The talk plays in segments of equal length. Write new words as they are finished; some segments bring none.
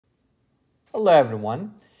Hello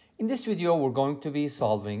everyone. In this video, we're going to be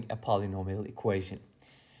solving a polynomial equation.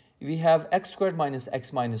 We have x squared minus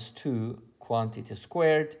x minus 2 quantity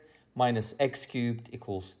squared minus x cubed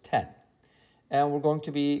equals 10. And we're going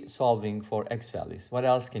to be solving for x values. What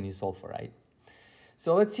else can you solve for, right?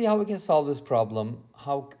 So let's see how we can solve this problem,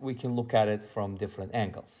 how we can look at it from different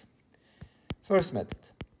angles. First method.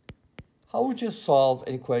 How would you solve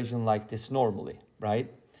an equation like this normally,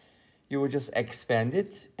 right? You would just expand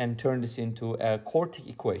it and turn this into a quartic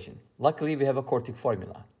equation. Luckily, we have a quartic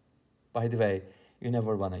formula. By the way, you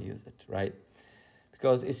never want to use it, right?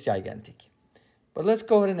 Because it's gigantic. But let's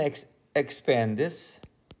go ahead and expand this.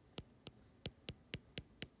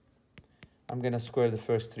 I'm going to square the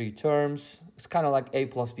first three terms. It's kind of like a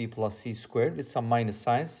plus b plus c squared with some minus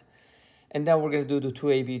signs. And then we're going to do the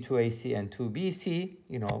 2ab, 2ac, and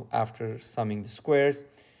 2bc, after summing the squares.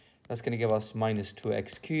 That's going to give us minus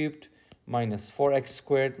 2x cubed, minus 4x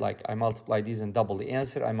squared. Like I multiply these and double the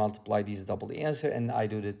answer. I multiply these, double the answer, and I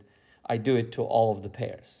do it to all of the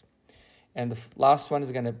pairs. And the last one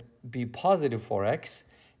is going to be positive 4x.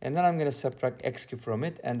 And then I'm going to subtract x cubed from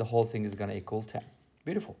it, and the whole thing is going to equal 10.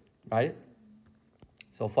 Beautiful, right?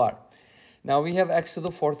 So far. Now we have x to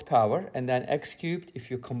the fourth power, and then x cubed. If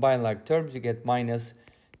you combine like terms, you get minus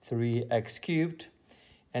 3x cubed.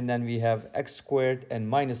 And then we have x squared and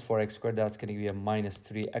minus 4x squared. That's going to be a minus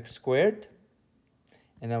 3x squared.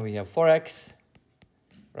 And then we have 4x,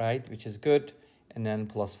 right, which is good. And then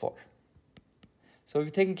plus 4. So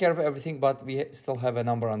we've taken care of everything, but we still have a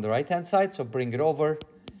number on the right-hand side. So bring it over,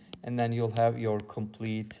 and then you'll have your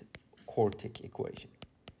complete quartic equation.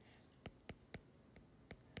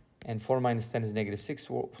 And 4 minus 10 is negative 6,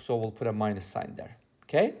 so we'll put a minus sign there.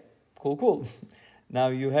 Okay? Cool. Now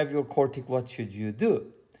you have your quartic. What should you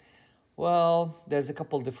do? Well, there's a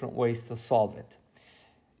couple different ways to solve it.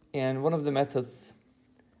 And one of the methods,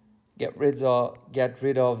 get rid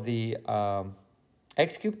of the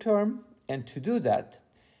x cubed term. And to do that,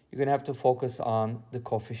 you're going to have to focus on the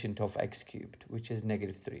coefficient of x cubed, which is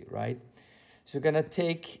negative 3, right? So you're going to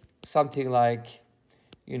take something like,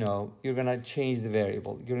 you're going to change the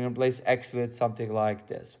variable. You're going to replace x with something like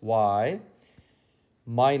this. Y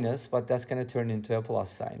minus, but that's going to turn into a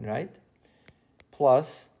plus sign, right?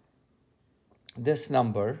 Plus this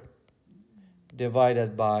number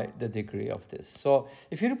divided by the degree of this. So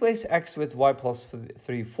if you replace x with y plus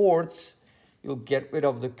 3/4, you'll get rid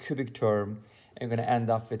of the cubic term, and you're going to end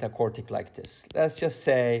up with a quartic like this. Let's just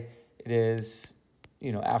say it is,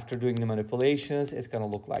 after doing the manipulations, it's going to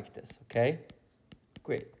look like this, okay?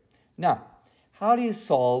 Great. Now, how do you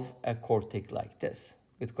solve a quartic like this?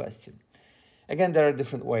 Good question. Again, there are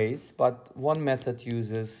different ways, but one method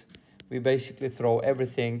uses, we basically throw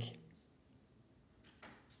everything.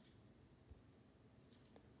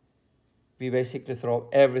 We basically throw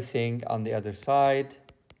everything on the other side,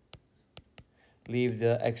 leave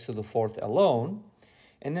the x to the fourth alone,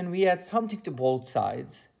 and then we add something to both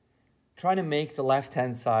sides, trying to make the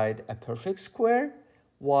left-hand side a perfect square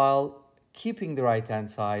while keeping the right-hand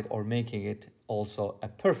side or making it also a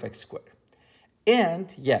perfect square.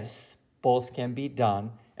 And yes, both can be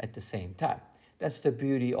done at the same time. That's the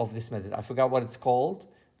beauty of this method. I forgot what it's called,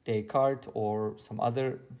 Descartes or some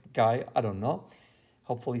other guy, I don't know.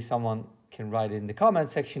 Hopefully someone can write it in the comment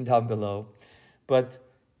section down below. But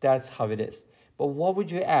that's how it is. But what would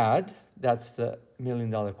you add? That's the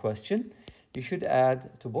million-dollar question. You should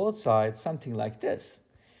add to both sides something like this.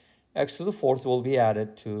 X to the fourth will be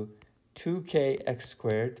added to 2kx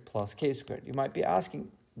squared plus k squared. You might be asking,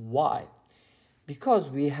 why? Because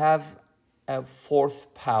we have a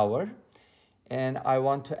fourth power, and I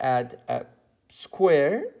want to add a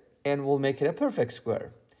square, and we'll make it a perfect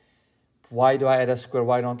square. Why do I add a square?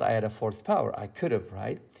 Why don't I add a fourth power? I could have,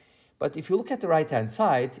 right? But if you look at the right-hand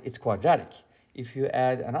side, it's quadratic. If you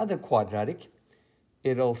add another quadratic,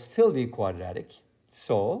 it'll still be quadratic.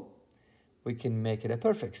 So we can make it a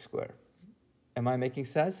perfect square. Am I making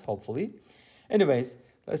sense? Hopefully. Anyways,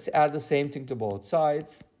 let's add the same thing to both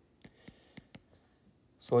sides.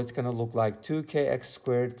 So it's going to look like 2kx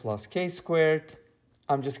squared plus k squared.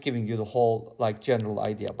 I'm just giving you the whole general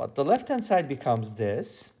idea. But the left-hand side becomes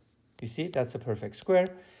this. You see, that's a perfect square.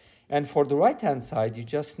 And for the right-hand side, you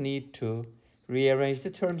just need to rearrange the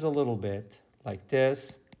terms a little bit like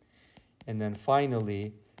this. And then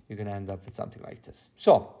finally, you're going to end up with something like this.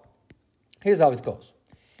 So here's how it goes.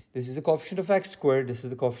 This is the coefficient of x squared. This is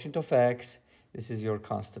the coefficient of x. This is your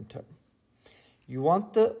constant term. You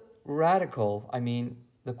want the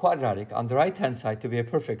the quadratic on the right-hand side to be a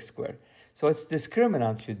perfect square. So its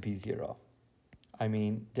discriminant should be 0.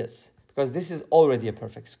 This, because this is already a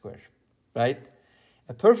perfect square, right?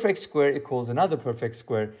 a perfect square equals another perfect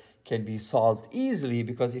square can be solved easily,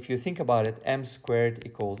 because if you think about it, m squared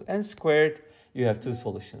equals n squared, you have two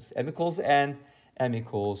solutions, m equals n, m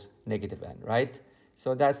equals negative n, right?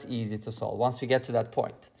 So that's easy to solve once we get to that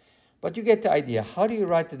point. But you get the idea. How do you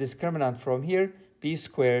write the discriminant from here? B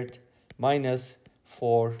squared minus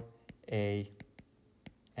 4a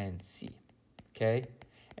and c, okay?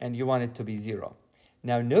 And you want it to be 0.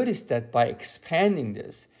 Now notice that by expanding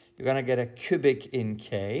this, you're going to get a cubic in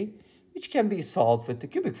k, which can be solved with the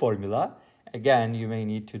cubic formula. Again, you may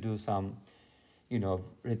need to do some,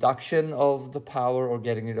 reduction of the power or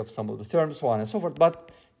getting rid of some of the terms, so on and so forth,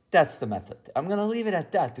 but that's the method. I'm going to leave it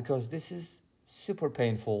at that because this is super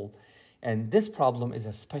painful, and this problem is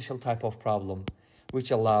a special type of problem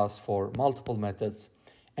which allows for multiple methods.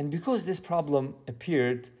 And because this problem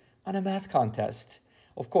appeared on a math contest,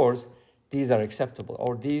 of course, these are acceptable,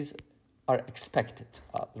 or these are expected,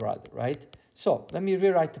 rather, right? So let me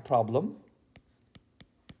rewrite the problem.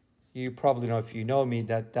 You probably know, if you know me,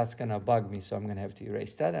 that that's going to bug me, so I'm going to have to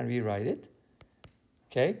erase that and rewrite it.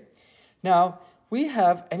 Okay? Now, we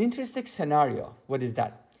have an interesting scenario. What is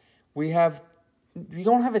that? We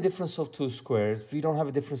don't have a difference of two squares. We don't have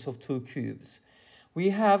a difference of two cubes.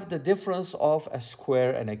 We have the difference of a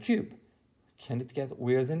square and a cube. Can it get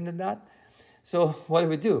weirder than that? So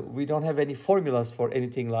what do? We don't have any formulas for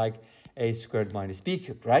anything like a squared minus b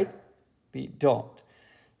cubed, right? We don't.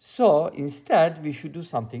 So instead, we should do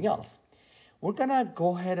something else. We're going to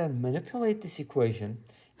go ahead and manipulate this equation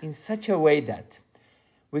in such a way that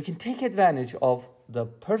we can take advantage of the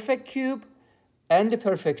perfect cube and the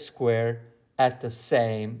perfect square at the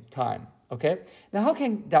same time, okay? Now, how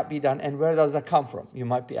can that be done, and where does that come from? You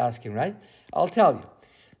might be asking, right? I'll tell you.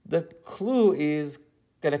 The clue is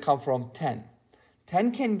going to come from 10.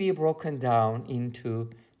 10 can be broken down into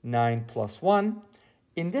 9 plus 1.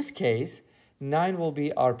 In this case, 9 will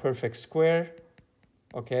be our perfect square,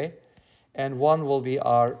 okay? And 1 will be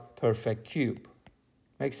our perfect cube.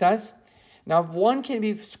 Make sense? Now, 1 can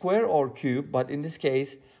be square or cube, but in this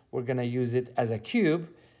case, we're going to use it as a cube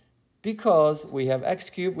because we have x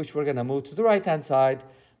cubed, which we're going to move to the right-hand side.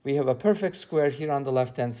 We have a perfect square here on the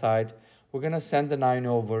left-hand side. We're going to send the 9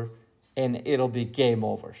 over, and it'll be game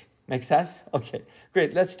over. Make sense? Okay,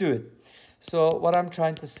 great. Let's do it. So what I'm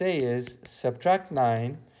trying to say is subtract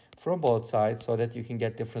 9 from both sides so that you can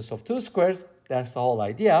get difference of two squares. That's the whole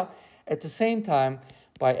idea. At the same time,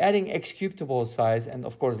 by adding x cubed to both sides and,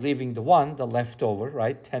 of course, leaving the 1, the leftover,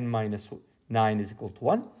 right? 10 minus 9 is equal to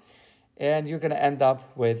 1. And you're going to end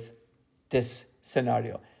up with this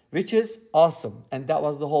scenario, which is awesome. And that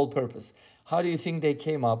was the whole purpose. How do you think they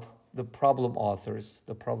came up, the problem authors,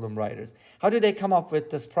 the problem writers? How did they come up with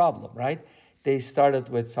this problem, right? They started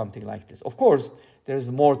with something like this. Of course,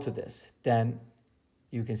 there's more to this than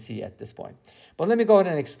you can see at this point. But let me go ahead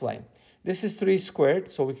and explain. This is 3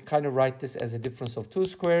 squared, so we can kind of write this as a difference of two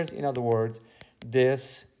squares. In other words,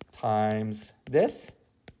 this times this,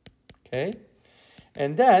 okay?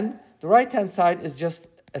 And then the right-hand side is just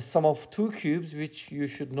a sum of two cubes, which you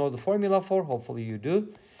should know the formula for. Hopefully you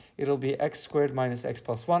do. It'll be x squared minus x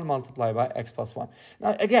plus 1 multiplied by x plus 1.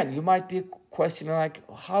 Now, again, you might be questioning, like,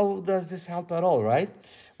 how does this help at all, right?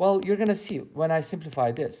 Well, you're going to see when I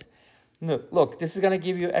simplify this. No, look, this is going to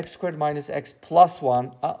give you x squared minus x plus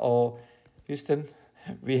 1. Uh-oh, Houston,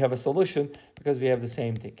 we have a solution because we have the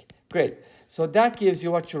same thing. Great. So that gives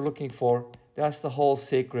you what you're looking for. That's the whole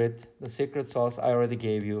secret, the secret sauce I already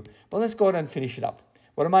gave you. But let's go ahead and finish it up.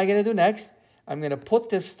 What am I going to do next? I'm going to put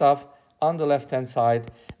this stuff on the left-hand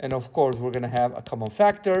side. And of course, we're going to have a common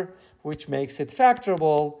factor, which makes it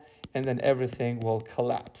factorable. And then everything will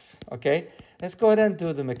collapse. Okay? Let's go ahead and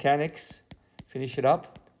do the mechanics. Finish it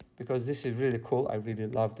up. Because this is really cool. I really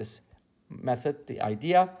love this method, the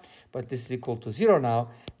idea. But this is equal to 0 now.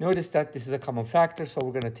 Notice that this is a common factor. So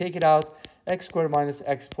we're going to take it out. X squared minus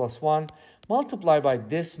x plus 1. Multiply by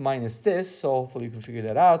this minus this. So hopefully you can figure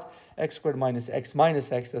that out. X squared minus x,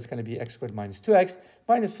 that's going to be x squared minus 2x.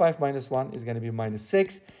 Minus 5 minus 1 is going to be minus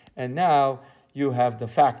 6. And now you have the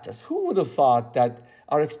factors. Who would have thought that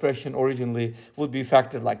our expression originally would be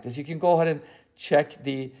factored like this? You can go ahead and check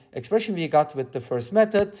the expression we got with the first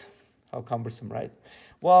method. How cumbersome, right?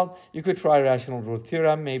 Well, you could try rational root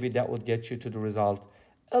theorem. Maybe that would get you to the result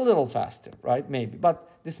a little faster, right? Maybe. But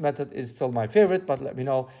this method is still my favorite, but let me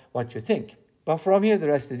know what you think. But from here, the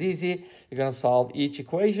rest is easy. You're going to solve each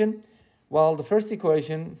equation. Well, the first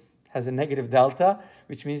equation has a negative delta,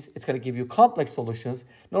 which means it's going to give you complex solutions.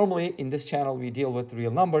 Normally, in this channel, we deal with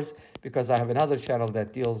real numbers because I have another channel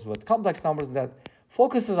that deals with complex numbers that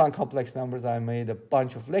focuses on complex numbers. I made a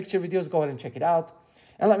bunch of lecture videos. Go ahead and check it out.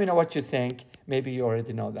 And let me know what you think. Maybe you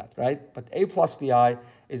already know that, right? But a plus bi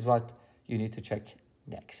is what you need to check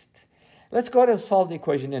next. Let's go ahead and solve the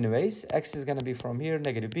equation anyways. X is going to be from here,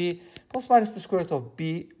 negative b, plus minus the square root of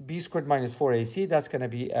b squared minus 4ac. That's going to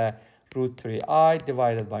be root 3I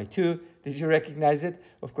divided by 2. Did you recognize it?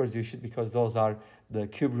 Of course you should, because those are the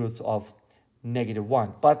cube roots of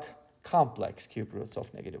 -1, but complex cube roots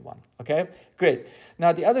of -1. Okay, great.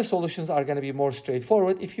 Now the other solutions are going to be more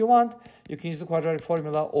straightforward. If you want, you can use the quadratic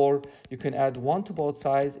formula, or you can add 1 to both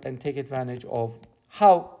sides and take advantage of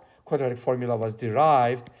how quadratic formula was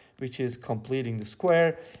derived, which is completing the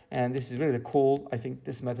square. And this is really cool. I think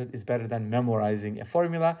this method is better than memorizing a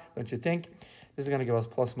formula, don't you think? This is going to give us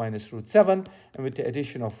plus minus root 7. And with the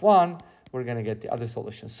addition of 1, we're going to get the other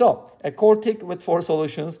solution. So a quartic with 4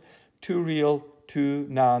 solutions, 2 real, 2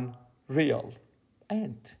 non-real.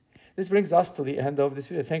 And this brings us to the end of this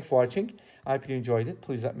video. Thanks for watching. I hope you enjoyed it.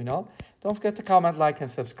 Please let me know. Don't forget to comment, like, and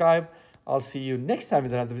subscribe. I'll see you next time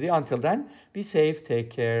with another video. Until then, be safe,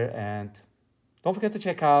 take care, and don't forget to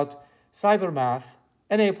check out SyberMath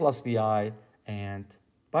and aplusbi, and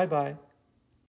bye-bye.